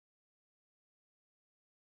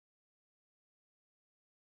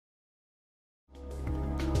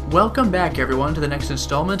Welcome back, everyone, to the next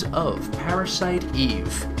installment of Parasite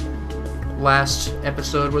Eve. Last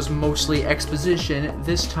episode was mostly exposition.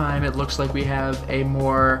 This time it looks like we have a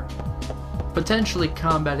more potentially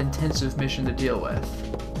combat-intensive mission to deal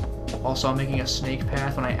with. Also, I'm making a snake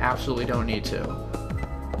path when I absolutely don't need to.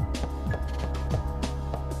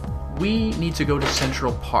 We need to go to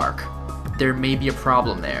Central Park. There may be a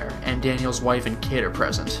problem there, and Daniel's wife and kid are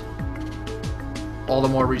present. All the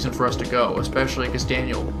more reason for us to go, especially because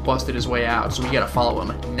Daniel busted his way out, so we gotta follow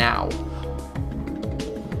him now.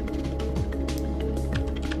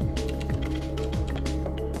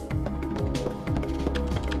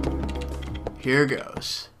 Here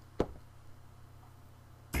goes.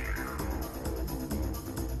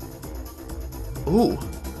 Ooh.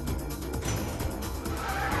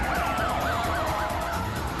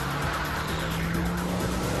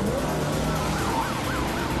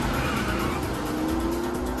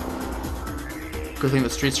 Good thing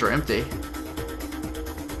the streets are empty.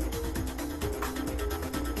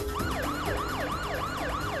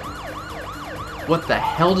 What the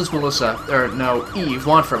hell does Eve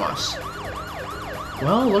want from us?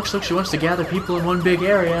 Well, looks like she wants to gather people in one big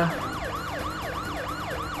area.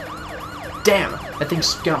 Damn, that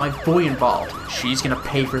thing's got my boy involved. She's gonna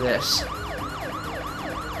pay for this.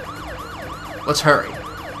 Let's hurry.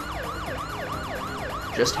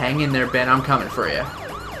 Just hang in there, Ben. I'm coming for you.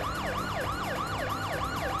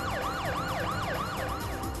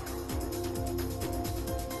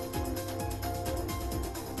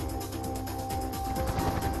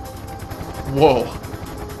 Whoa.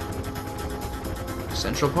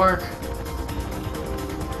 Central Park.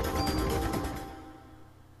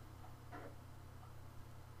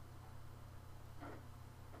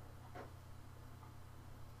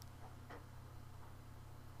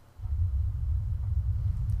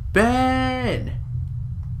 Ben!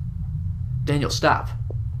 Daniel, stop.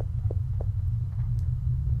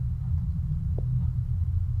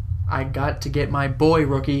 I got to get my boy,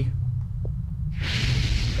 rookie.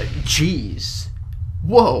 Jeez.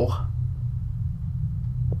 Whoa.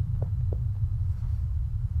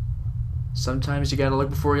 Sometimes you gotta look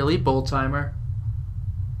before you leap, old timer.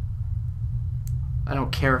 I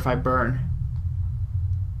don't care if I burn.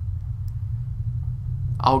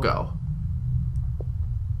 I'll go.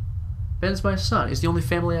 Ben's my son. He's the only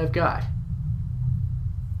family I've got.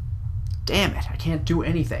 Damn it, I can't do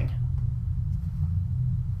anything.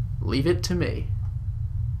 Leave it to me.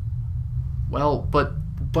 Well, but...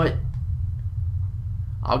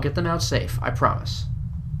 I'll get them out safe, I promise.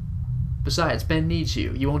 Besides, Ben needs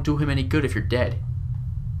you. You won't do him any good if you're dead.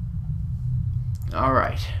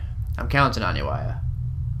 Alright. I'm counting on you, Aya.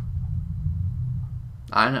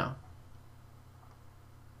 I know.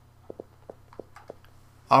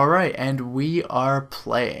 Alright, and we are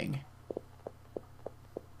playing.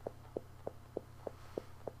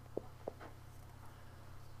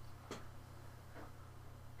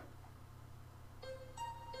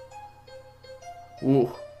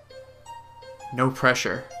 Ooh. No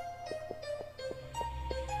pressure.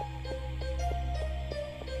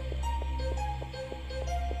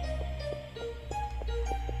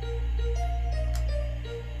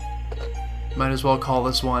 Might as well call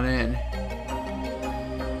this one in.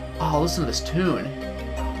 Oh, listen to this tune.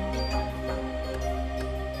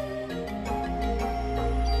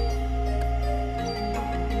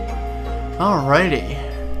 Alrighty.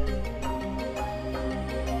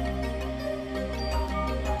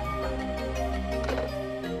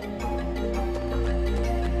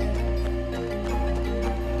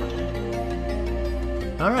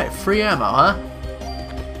 Alright, free ammo, huh?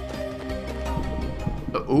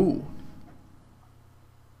 Ooh.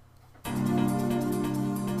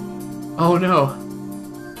 Oh no.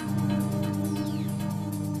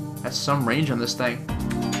 That's some range on this thing.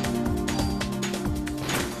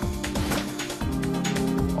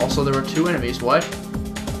 Also, there were two enemies. What?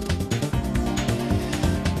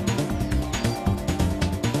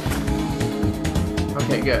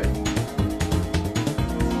 Okay, good.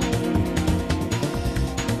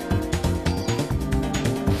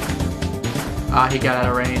 Ah, he got out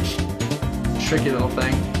of range. Tricky little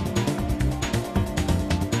thing.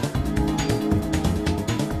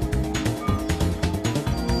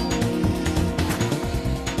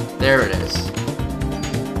 There it is.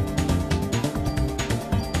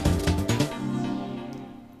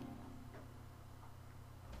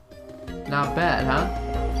 Not bad, huh?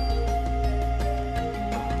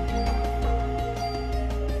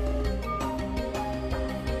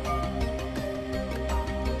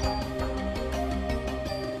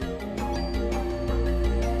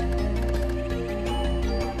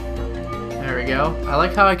 we go. I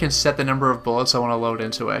like how I can set the number of bullets I want to load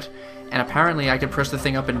into it. And apparently I can press the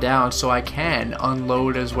thing up and down so I can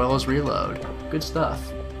unload as well as reload. Good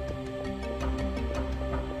stuff.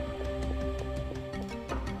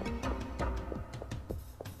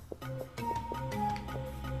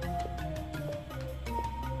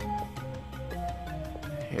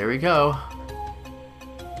 Here we go.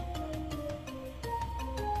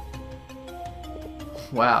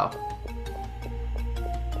 Wow.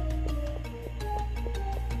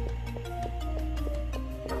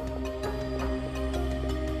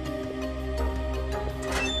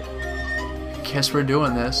 Guess we're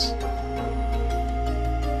doing this.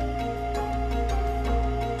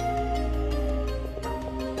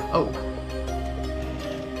 Oh.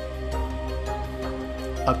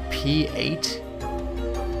 A P8?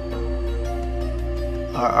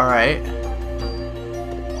 Alright.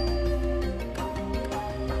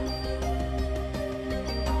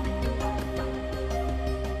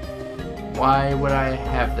 Why would I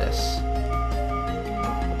have this?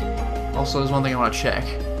 Also, there's one thing I want to check.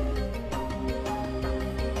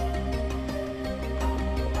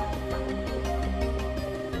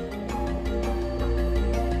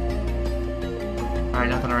 Alright,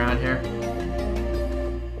 nothing around here.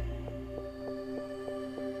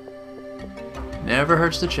 Never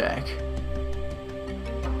hurts to check.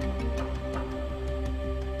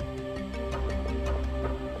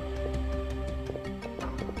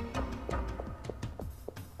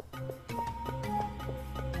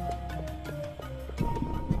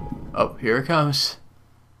 Oh, here it comes.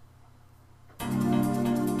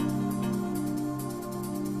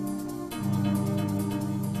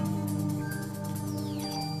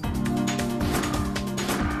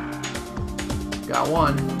 Got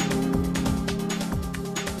one.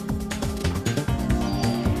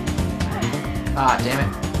 Ah, damn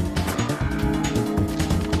it.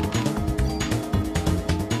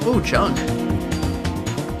 Ooh, junk.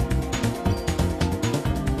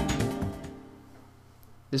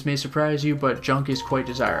 This may surprise you, but junk is quite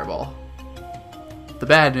desirable. The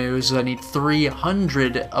bad news is I need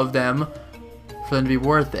 300 of them for them to be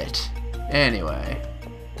worth it. Anyway.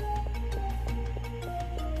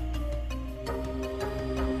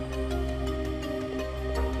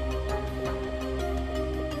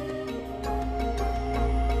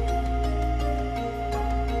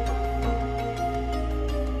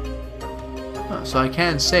 So I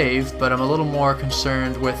can save, but I'm a little more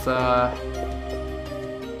concerned with,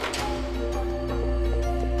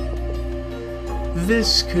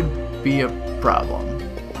 this could be a problem.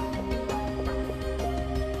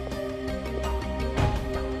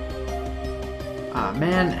 Ah,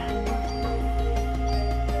 man.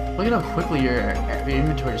 Look at how quickly your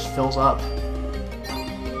inventory just fills up.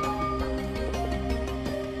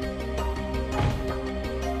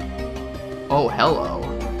 Oh, hello.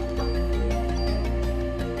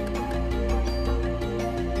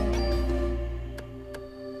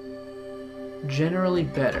 Generally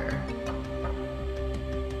better.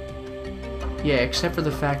 Yeah, except for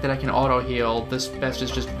the fact that I can auto-heal, this best is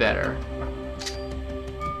just better.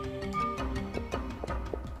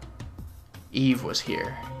 Eve was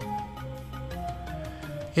here.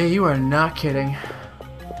 Yeah, you are not kidding.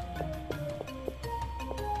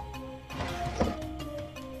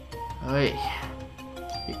 Hey,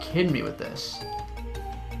 you're kidding me with this.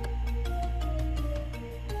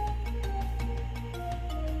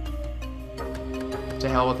 To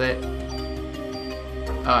hell with it.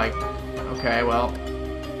 Okay, well.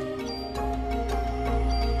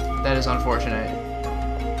 That is unfortunate.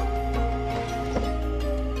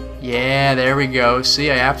 Yeah, there we go. See,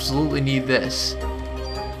 I absolutely need this.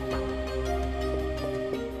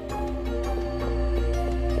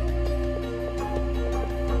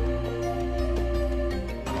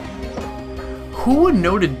 Who would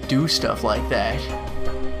know to do stuff like that?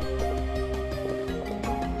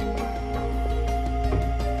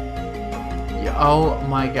 Oh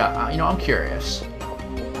my god, you know, I'm curious.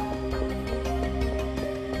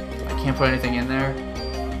 I can't put anything in there.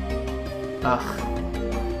 Ugh.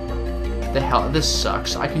 The hell, this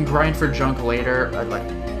sucks. I can grind for junk later. I'd like...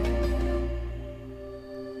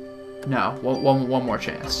 No, one more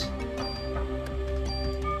chance.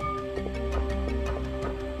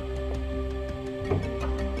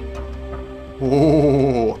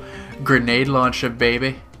 Ooh, grenade launcher,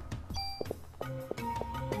 baby.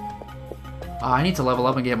 I need to level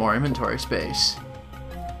up and get more inventory space.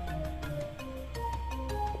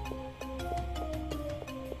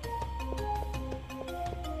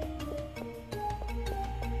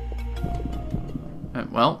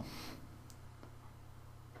 Well.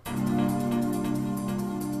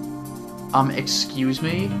 Excuse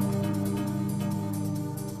me?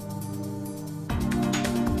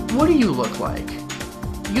 What do you look like?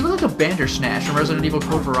 You look like a Bandersnatch from Resident Evil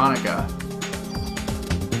Code Veronica.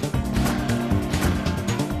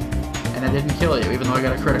 And I didn't kill you, even though I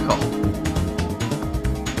got a critical.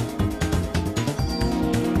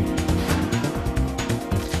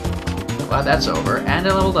 Glad that's over. And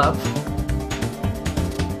I leveled up.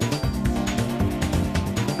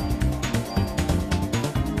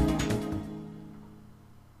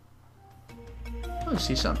 Oh,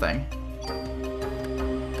 see something.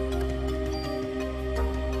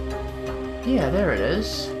 Yeah, there it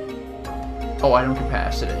is. Oh, item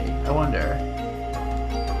capacity. I wonder.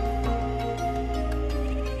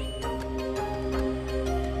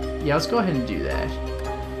 Yeah, let's go ahead and do that.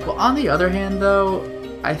 Well, on the other hand, though,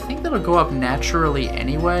 I think that'll go up naturally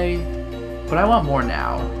anyway, but I want more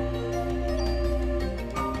now.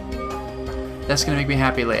 That's gonna make me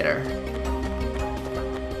happy later.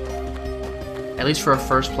 At least for a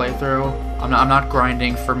first playthrough. I'm not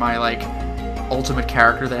grinding for my, like, ultimate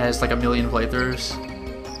character that has, like, 1,000,000 playthroughs.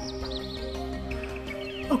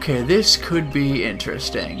 Okay, this could be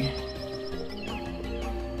interesting.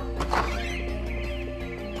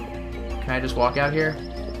 Can I just walk out here?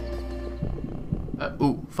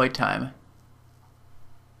 Ooh, fight time.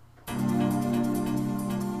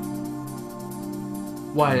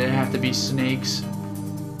 Why did it have to be snakes?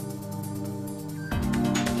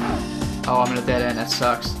 Oh, I'm in a dead end. That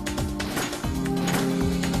sucks.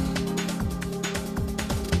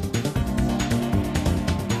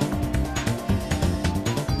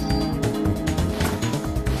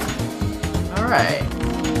 Alright.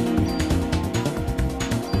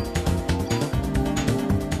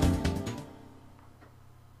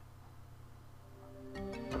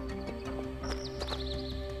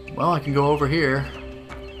 Well, I can go over here.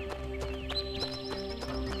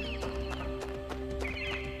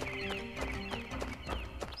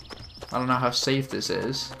 I don't know how safe this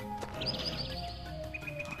is.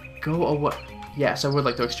 Go away. Yes, I would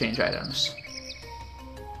like to exchange items.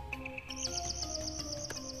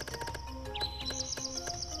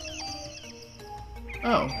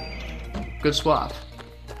 Oh, good swap.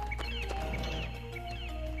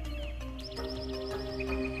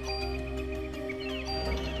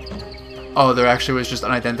 Oh, there actually was just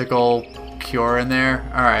an identical cure in there?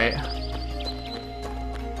 Alright.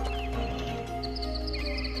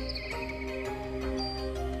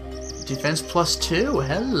 Defense +2,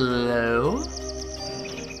 hello.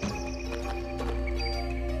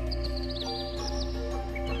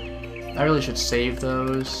 I really should save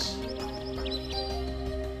those.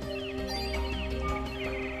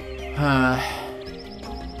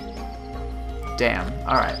 Damn,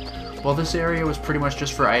 alright. Well, this area was pretty much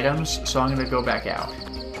just for items, so I'm gonna go back out.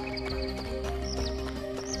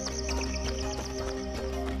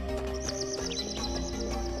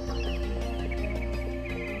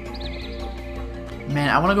 Man,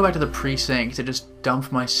 I want to go back to the precinct to just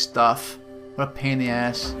dump my stuff. What a pain in the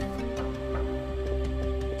ass.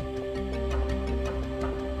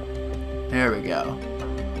 There we go.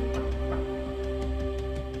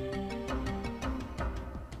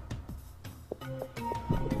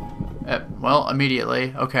 Well,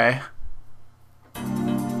 immediately. Okay.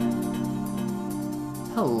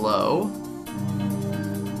 Hello.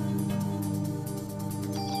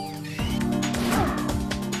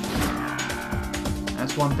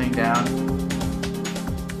 That's one thing down.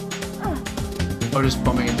 Oh, just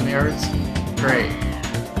bumping into mirrors? Great.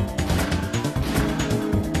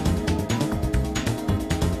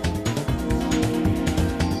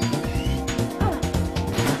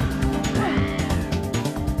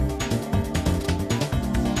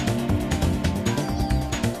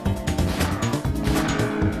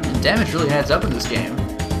 And damage really adds up in this game.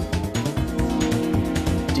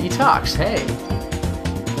 Detox, hey.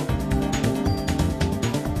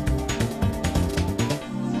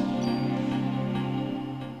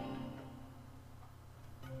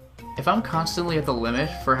 If I'm constantly at the limit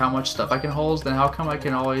for how much stuff I can hold, then how come I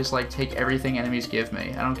can always, like, take everything enemies give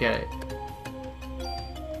me? I don't get it.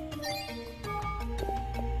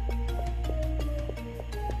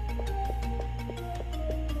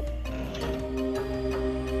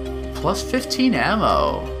 Plus 15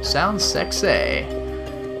 ammo. Sounds sexy.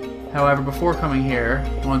 However, before coming here,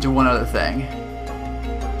 I want to do one other thing.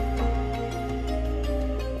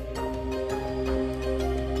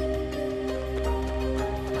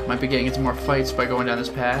 Might be getting into more fights by going down this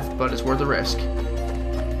path, but it's worth the risk.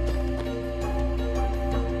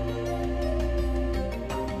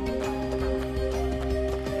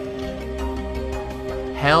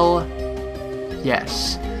 Hell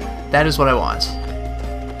yes. That is what I want.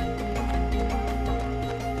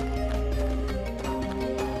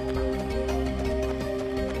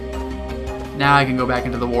 Now I can go back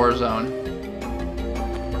into the war zone.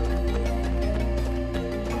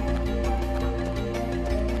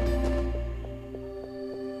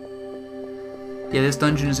 Yeah, this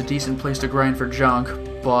dungeon is a decent place to grind for junk,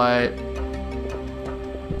 but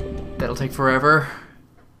that'll take forever.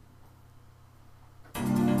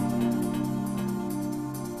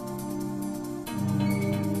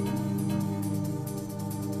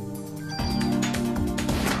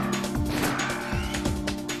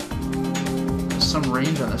 Some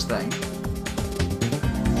range on this thing.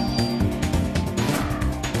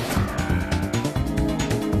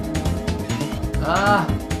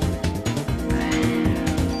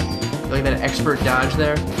 Like that expert dodge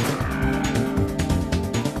there.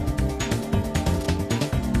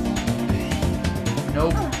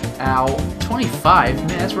 Nope. Ow. 25? Man,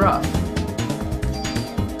 that's rough.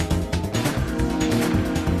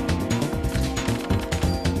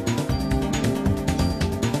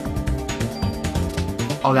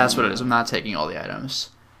 Oh, that's what it is. I'm not taking all the items.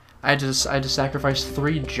 I had to sacrifice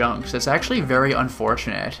 3 junks. That's actually very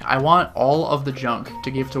unfortunate. I want all of the junk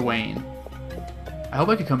to give to Wayne. I hope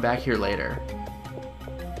I can come back here later.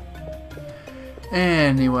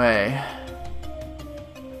 Anyway.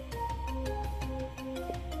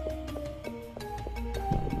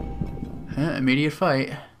 Immediate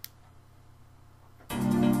fight.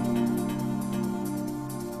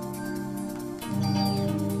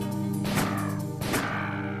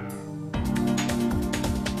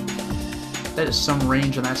 That is some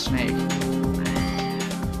range on that snake.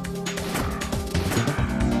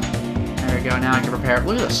 There we go, now I can prepare.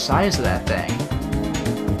 Look at the size of that thing.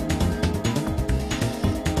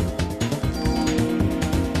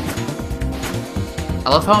 I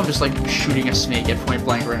love how I'm just like shooting a snake at point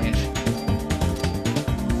blank range.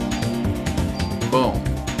 Boom.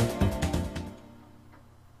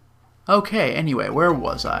 Okay, anyway, where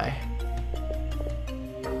was I?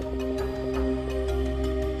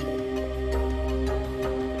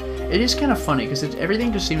 It is kind of funny, because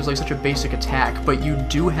everything just seems like such a basic attack, but you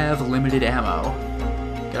do have limited ammo.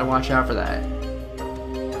 Gotta watch out for that.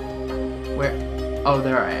 Where? Oh,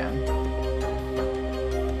 there I am.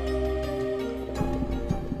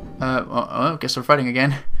 Guess we're fighting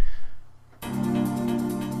again.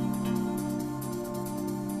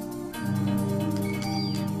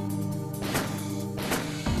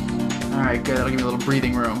 Alright, good. That'll give me a little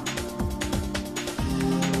breathing room.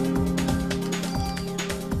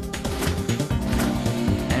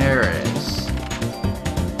 There it is.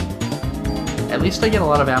 At least I get a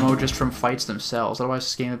lot of ammo just from fights themselves, otherwise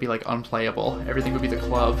this game would be like unplayable. Everything would be the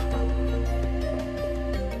club.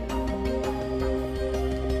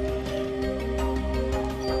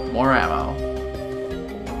 More ammo.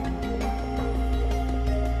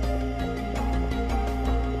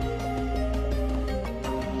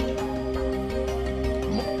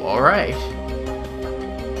 Alright.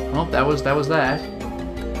 Well, that was that.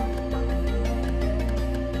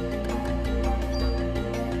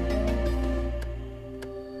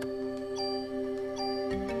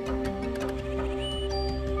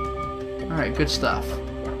 Alright, good stuff.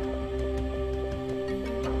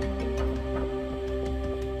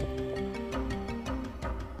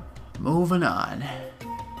 Moving on.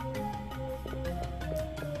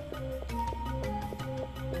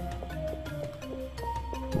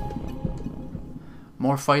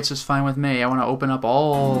 More fights is fine with me. I want to open up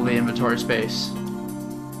all the inventory space.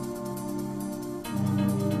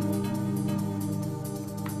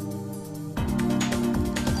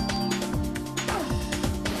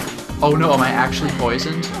 Oh no, am I actually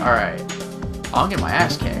poisoned? Alright. I'll get my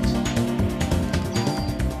ass kicked.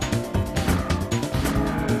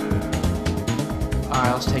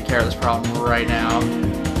 Alright, let's take care of this problem right now.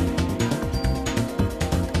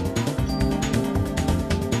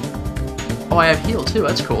 Oh, I have heal too,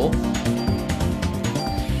 that's cool.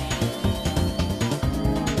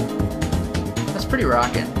 That's pretty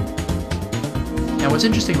rockin'. Now what's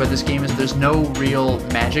interesting about this game is there's no real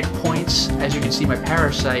magic points. As you can see, my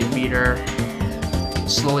Parasite meter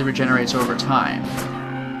slowly regenerates over time.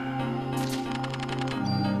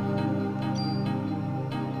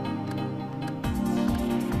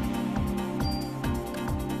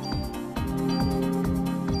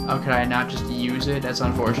 Oh, could I not just use it? That's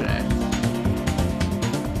unfortunate.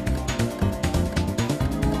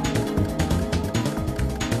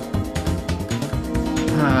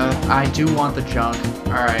 I do want the junk.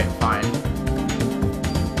 Alright, fine.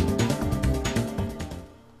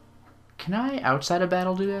 Can I, outside of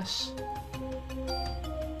battle, do this?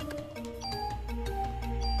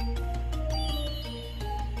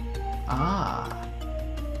 Ah.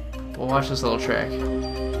 We'll watch this little trick.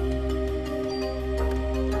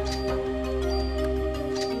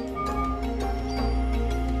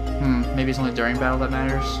 Maybe it's only during battle that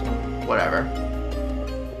matters. Whatever.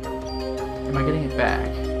 Am I getting it back?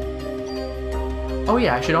 Oh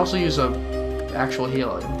yeah, I should also use a actual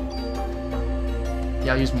healing.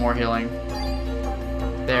 Yeah, I'll use more healing.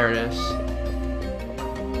 There it is.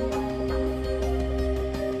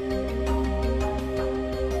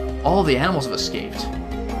 All the animals have escaped.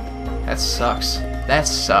 That sucks. That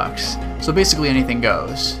sucks. So basically anything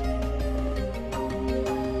goes.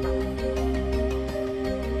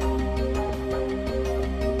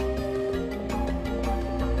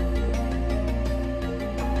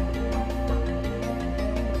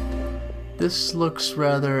 This looks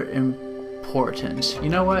rather important. You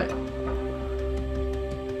know what?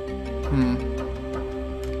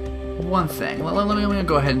 One thing. Let me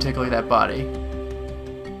go ahead and take a look at that body.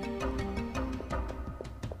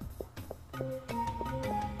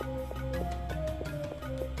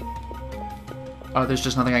 Oh, there's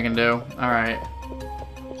just nothing I can do. Alright.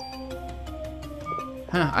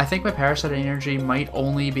 Huh, I think my Parasite energy might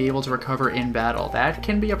only be able to recover in battle. That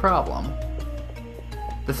can be a problem.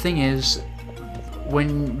 The thing is,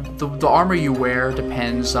 when the armor you wear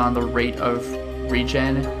depends on the rate of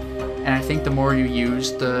regen, and I think the more you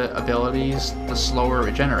use the abilities, the slower it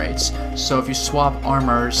regenerates. So if you swap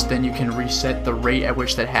armors, then you can reset the rate at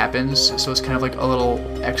which that happens, so it's kind of like a little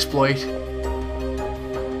exploit.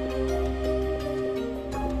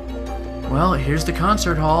 Well, here's the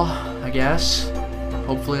concert hall, I guess.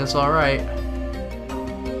 Hopefully that's alright.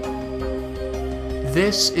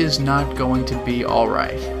 This is not going to be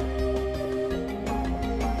alright.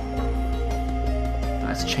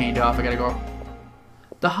 That's chained off, I gotta go.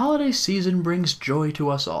 The holiday season brings joy to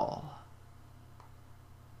us all.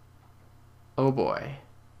 Oh boy.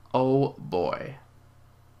 Oh boy.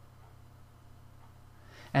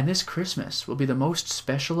 And this Christmas will be the most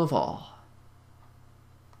special of all.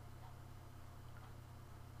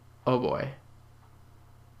 Oh boy.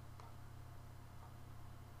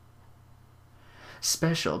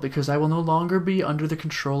 Special because I will no longer be under the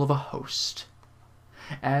control of a host,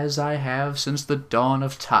 as I have since the dawn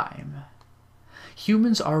of time.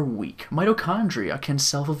 Humans are weak. Mitochondria can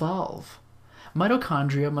self-evolve.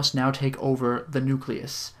 Mitochondria must now take over the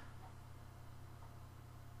nucleus.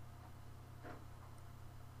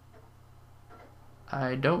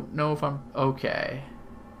 I don't know if I'm okay.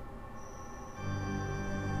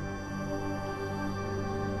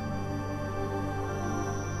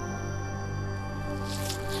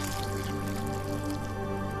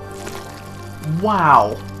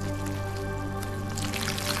 Wow.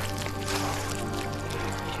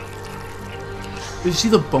 You see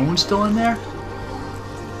the bone still in there?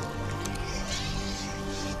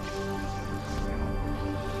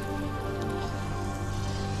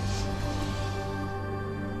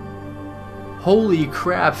 Holy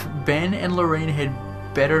crap, Ben and Lorraine had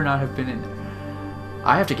better not have been in there.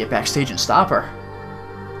 I have to get backstage and stop her.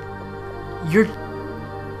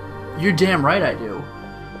 You're damn right I do.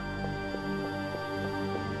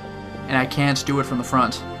 And I can't do it from the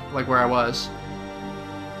front, like where I was.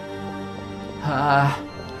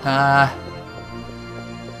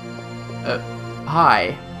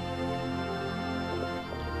 Hi.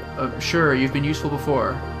 Sure, you've been useful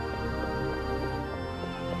before.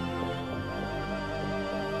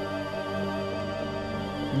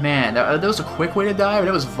 Man, that was a quick way to die, but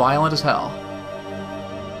it was violent as hell.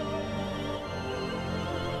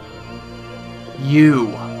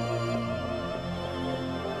 You.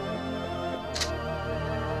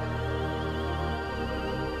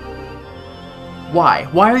 Why?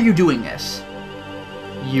 Why are you doing this?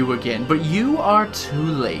 You again, but you are too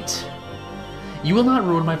late. You will not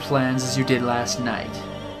ruin my plans as you did last night.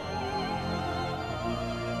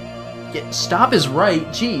 Yeah, stop is right,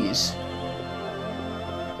 jeez.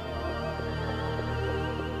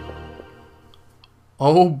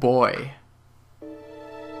 Oh boy.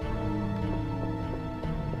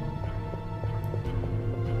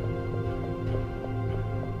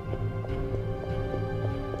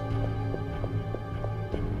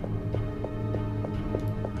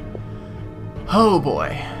 Oh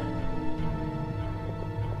boy.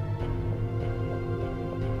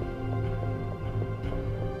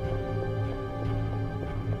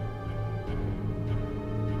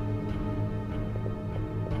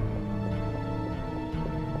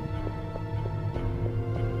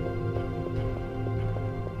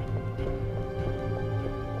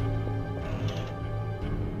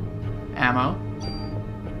 Ammo.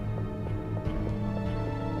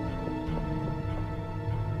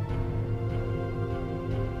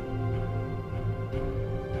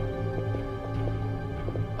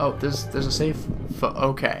 Oh, there's a safe.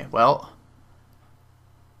 Okay, well.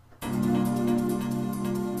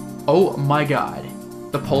 Oh my god.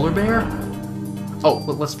 The polar bear? Oh,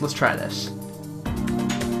 let's try this.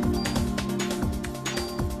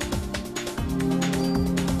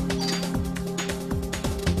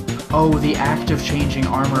 Oh, the act of changing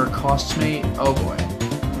armor costs me... Oh boy.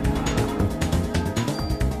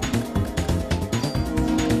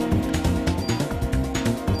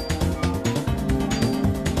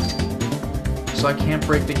 So I can't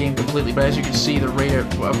break the game completely, but as you can see, the rate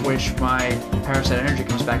of which my Parasite energy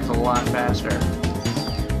comes back is a lot faster.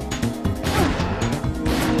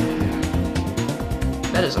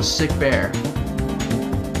 That is a sick bear.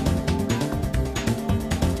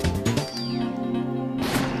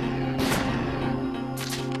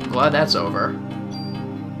 Glad that's over.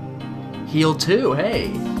 Heal 2, hey!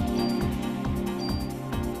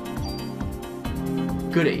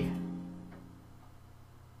 Goody.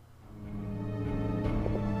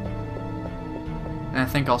 And I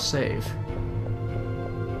think I'll save.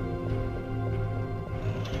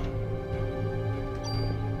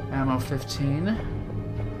 Ammo 15.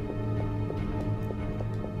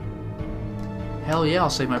 Hell yeah, I'll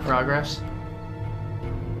save my progress.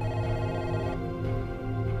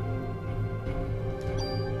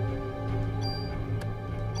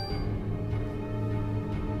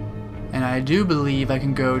 And I do believe I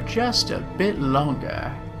can go just a bit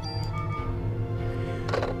longer.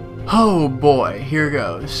 Oh boy, here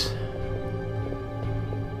goes.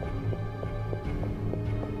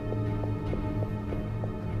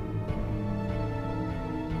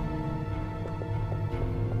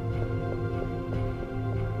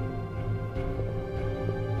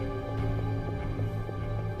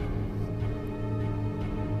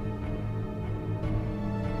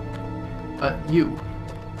 You.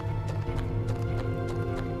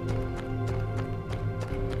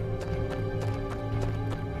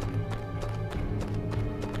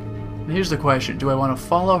 Here's the question. Do I want to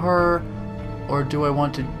follow her, or do I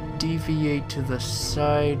want to deviate to the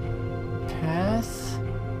side path?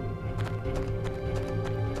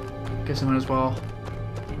 Guess I might as well.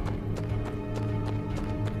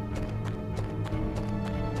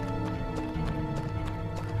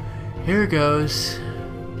 Here goes.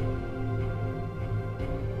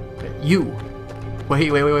 You.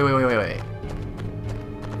 Wait.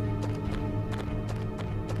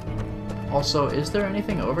 Also, is there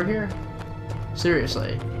anything over here?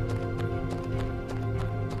 Seriously.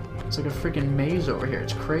 It's like a freaking maze over here.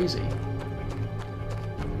 It's crazy.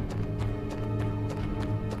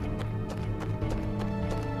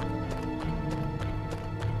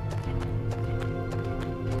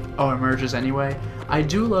 Oh, it merges anyway? I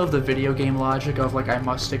do love the video game logic of, like, I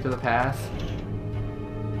must stick to the path.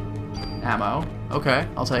 Ammo. Okay,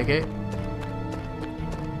 I'll take it.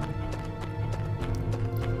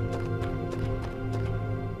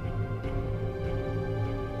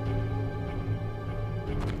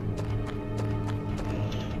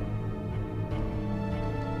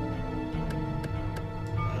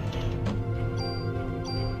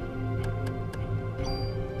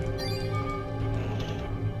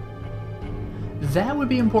 That would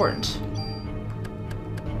be important.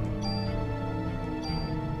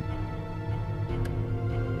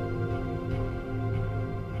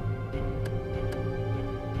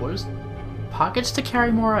 What is... Pockets to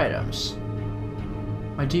carry more items.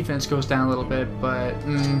 My defense goes down a little bit, but...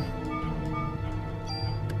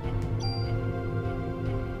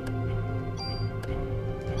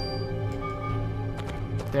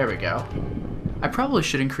 There we go. I probably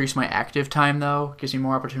should increase my active time, though. Gives me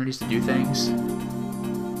more opportunities to do things.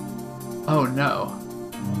 Oh, no.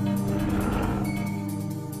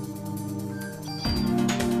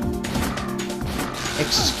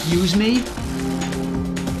 Excuse me?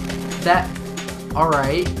 That...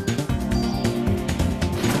 Alright.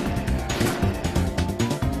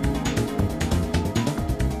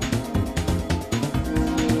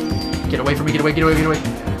 Get away from me, get away, get away, get away.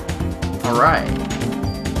 Alright.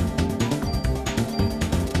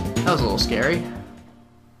 That was a little scary.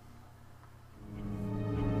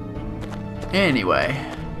 Anyway.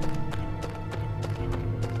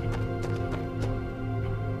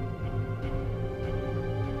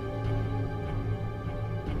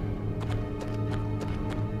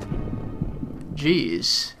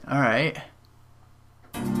 Jeez. Alright.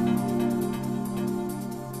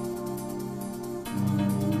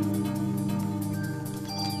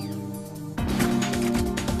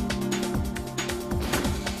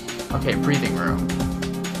 Okay, breathing room.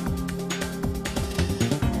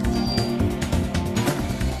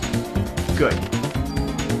 Good.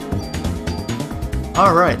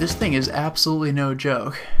 Alright, this thing is absolutely no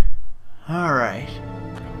joke. Alright.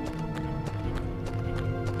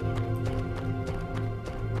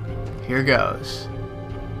 here goes.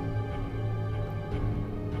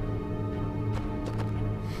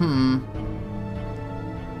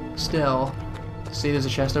 Still. See, there's a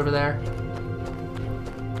chest over there?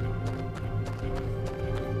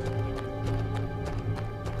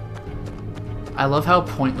 I love how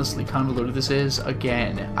pointlessly convoluted this is.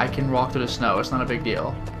 Again, I can walk through the snow. It's not a big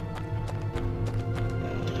deal.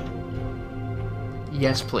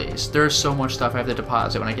 Yes, please. There's so much stuff I have to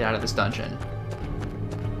deposit when I get out of this dungeon.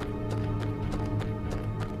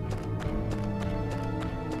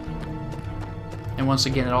 And once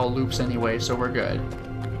again, it all loops anyway, so we're good.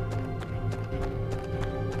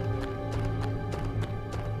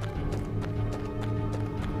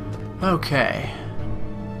 Okay.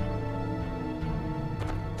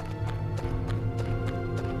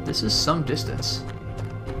 This is some distance.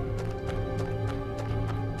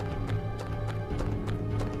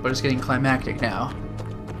 But it's getting climactic now.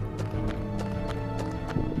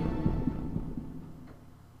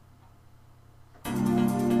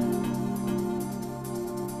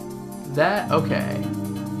 That, okay.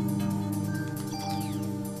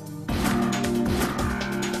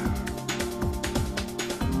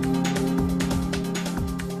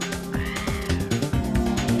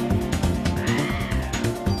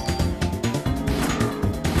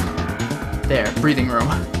 There, breathing room.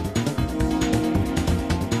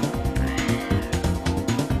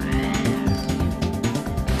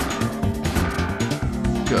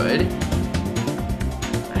 Good.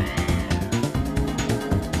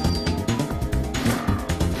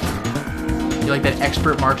 You like that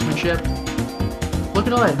expert marksmanship? Look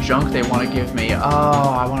at all that junk they want to give me. Oh,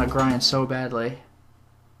 I want to grind so badly.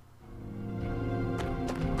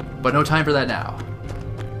 But no time for that now.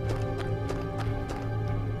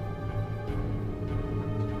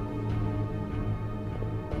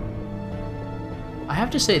 I have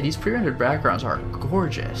to say, these pre-rendered backgrounds are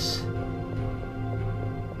gorgeous.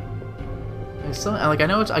 Like, I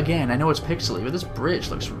know it's, again, I know it's pixely, but this bridge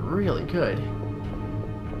looks really good.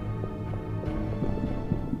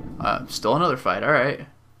 Still another fight, alright.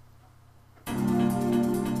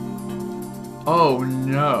 Oh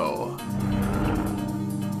no.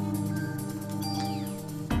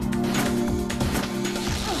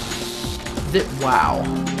 Wow.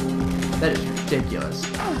 That is ridiculous.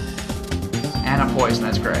 And I'm poisoned,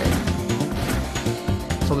 that's great.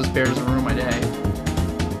 So this bear doesn't ruin my day.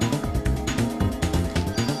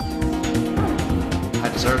 I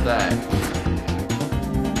deserve that.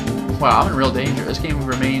 Wow, I'm in real danger. This game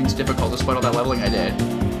remains difficult despite all that leveling I did.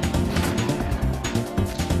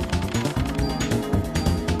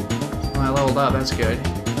 Well, I leveled up, that's good.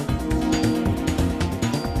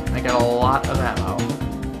 I got a lot of ammo.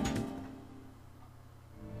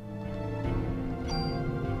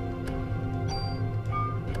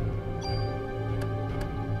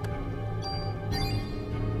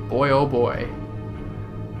 Boy, oh boy.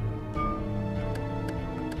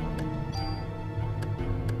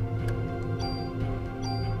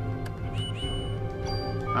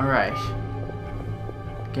 Alright.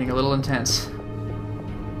 Getting a little intense.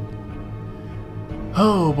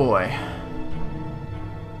 Oh boy.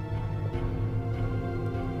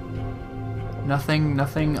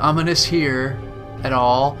 Nothing ominous here at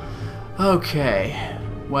all. Okay.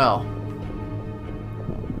 Well.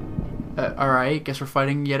 Alright, guess we're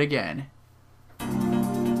fighting yet again.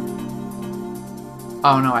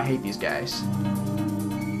 Oh no, I hate these guys.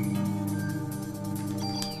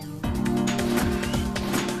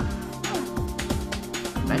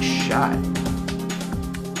 Nice shot.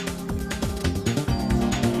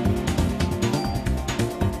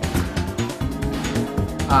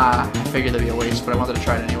 I figured that'd be a waste, but I wanted to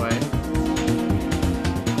try it anyway.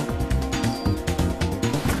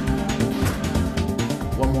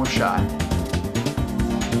 One more shot.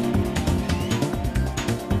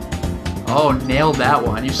 Oh, nailed that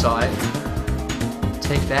one. You saw it.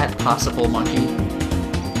 Take that, possible monkey.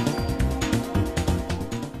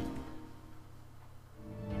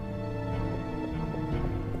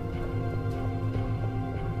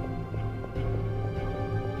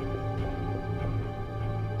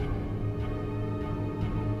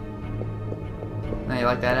 Now you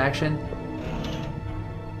like that action?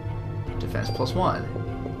 Defense +1.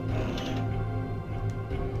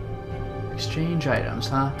 Exchange items,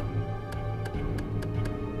 huh?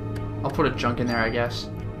 I'll put a junk in there, I guess.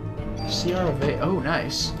 CR of A. Oh,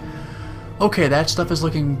 nice. Okay, that stuff is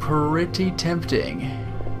looking pretty tempting.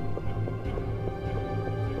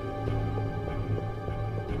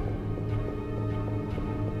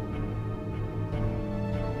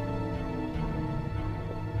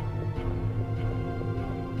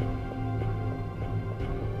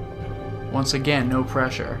 Once again, no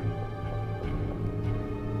pressure.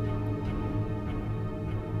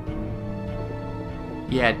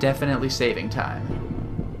 Yeah, definitely saving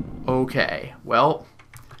time. Okay, well...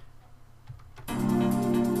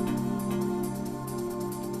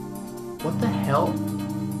 What the hell?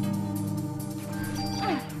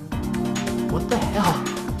 What the hell?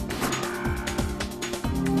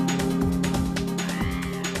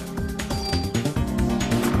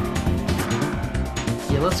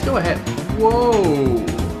 Yeah, let's go ahead. Whoa!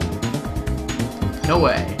 No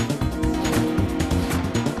way.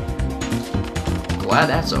 Glad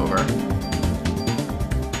that's over.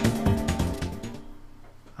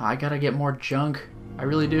 I gotta get more junk. I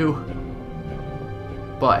really do.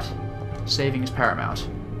 But saving is paramount.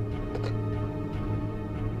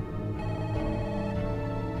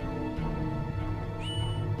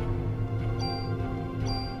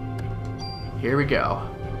 Here we go.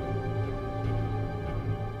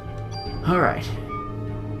 Alright.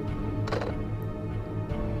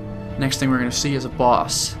 Next thing we're going to see is a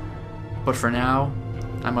boss. But for now,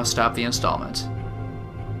 I must stop the installment.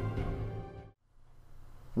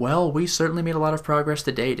 Well, we certainly made a lot of progress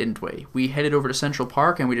today, didn't we? We headed over to Central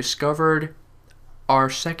Park and we discovered our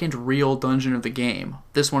second real dungeon of the game.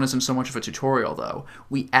 This one isn't so much of a tutorial, though.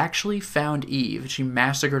 We actually found Eve. She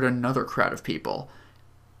massacred another crowd of people.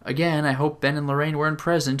 Again, I hope Ben and Lorraine weren't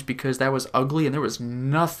present because that was ugly and there was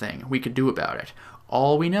nothing we could do about it.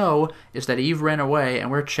 All we know is that Eve ran away and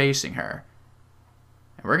we're chasing her.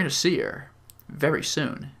 And we're going to see her very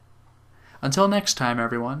soon. Until next time,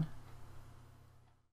 everyone.